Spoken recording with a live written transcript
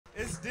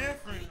It's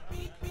different.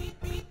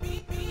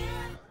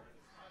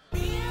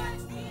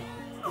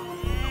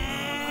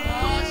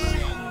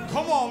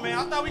 Come on, man.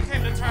 I thought we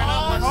came to turn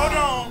up. Hold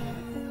on.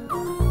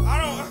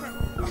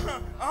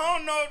 I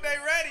don't know if they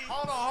ready.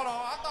 Hold on.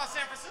 I thought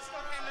San Francisco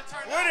came to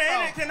turn up. What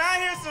in it? Can I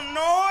hear some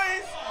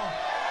noise?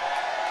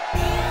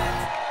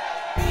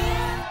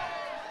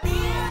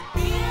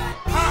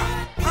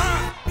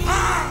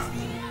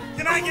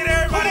 Can I get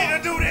everybody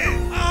to do this?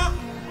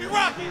 We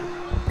rocking.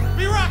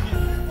 We rocking.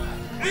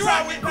 This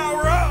how we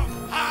power up.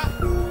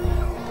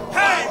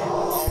 Hey,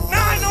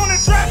 now I know the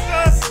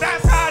dresser.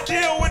 That's how I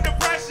deal with the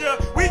pressure.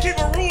 We keep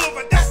a rule of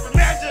a desperate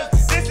measure.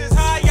 This is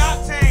high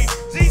octane.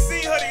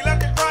 GC hoodie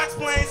left the Crocs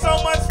plain.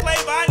 So much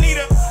flavor, I need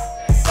a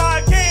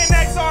 5K and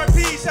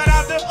XRP. Shout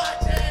out to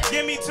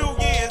give me 2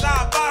 years.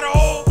 I'll buy the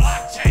whole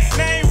blockchain.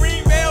 Name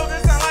ring bells.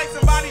 This sound like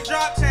somebody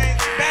drop chain.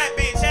 Bad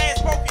bitch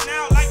ass poking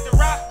out like the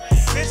rock.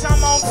 Bitch,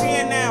 I'm on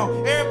 10 now.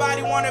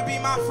 Everybody wanna be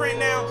my friend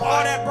now.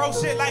 All that bro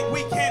shit like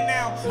we can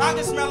now. I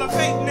can smell a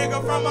fake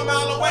nigga from a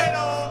mile away.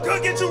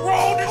 Could get you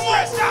rolled and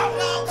stretched out.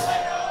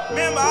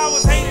 Remember, I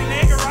was hating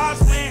that garage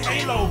playing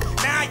Halo.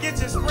 Now I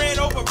get you spread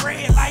over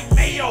bread like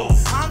mayo.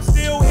 I'm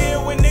still here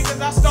with niggas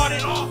I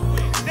started off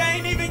with. They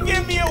ain't even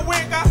give me a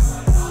wink.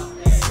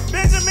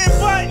 Benjamin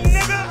Button,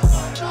 nigga.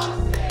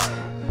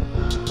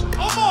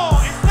 Come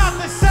on, it's not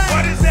the same.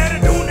 What is there to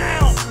do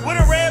now? With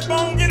a red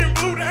bone getting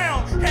blue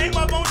down. Came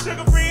up on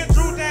sugar free and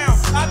drew down.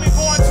 I've been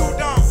going too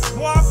dumb.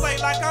 Boy, I play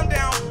like I'm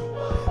down.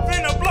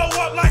 Finna blow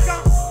up like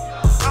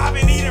I've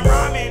been eating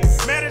ramen,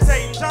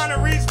 meditating, trying to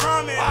reach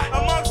ramen.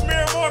 Amongst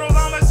mere mortals,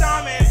 I'm a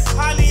shaman.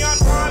 Highly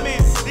uncommon.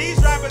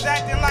 These rappers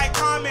acting like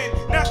common.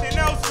 Nothing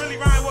else really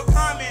rhyme with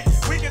common.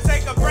 We can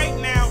take a break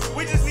now.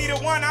 We just need a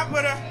one. I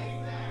put a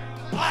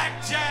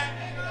blackjack.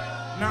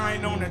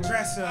 9 on the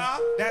dresser.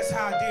 That's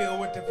how I deal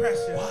with the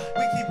pressure.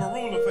 We keep a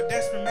ruler for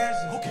desperate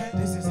measures. Okay.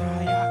 This is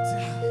high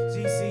octane.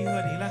 GC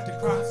hoodie left the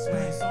Crocs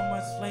man. So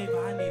much flavor,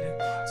 I need a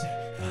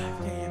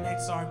 5K and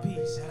XRP.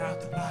 Shout out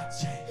the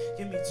blockchain.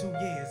 Give me 2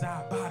 years,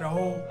 I'll buy the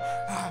whole.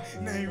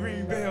 Name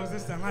ring bells.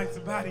 This sound like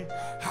somebody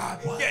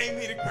gave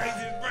me the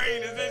craziest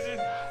brain decision.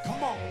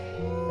 Come on.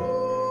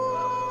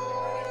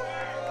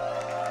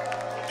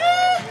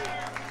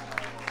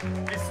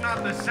 It's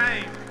not the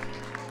same.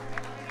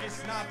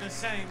 It's not the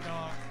same,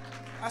 dog.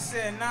 I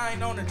said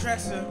 9 on the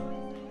dresser.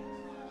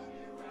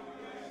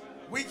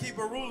 We keep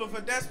a ruler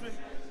for desperate.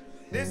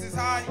 This is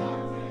high.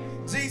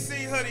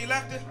 GC hoodie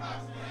left it.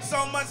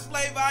 So much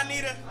flavor, I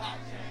need a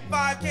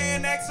 5K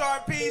and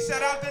XRP.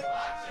 Shout out to.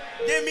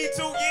 Give me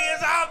 2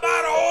 years, I'll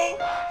buy the whole.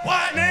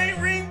 What? Name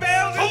ring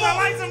bells. Is I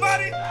like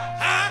somebody?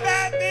 I'm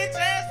that bitch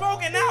ass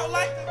poking out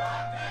like the.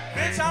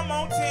 Bitch, I'm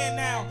on 10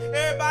 now.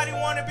 Everybody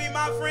wanna be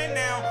my friend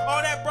now.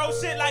 All that bro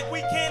shit like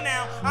we can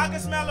now. I can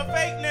smell a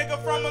fake nigga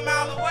from a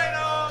mile away.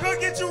 Could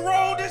get you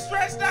rolled and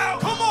stretched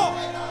out. Come on.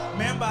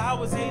 Remember, I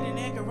was hating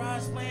that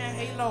garage playing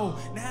Halo.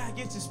 Now I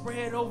get you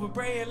spread over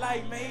bread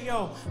like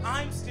mayo.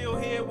 I'm still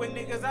here with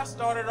niggas I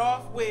started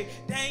off with.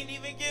 They ain't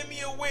even give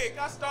me a wig.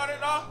 I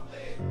started off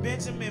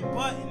Benjamin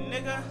Button,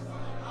 nigga.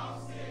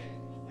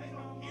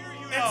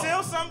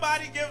 Until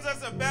somebody gives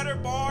us a better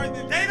bar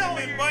than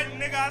Benjamin Button,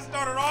 nigga, I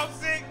started off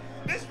sick.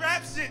 This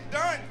rap shit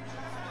done.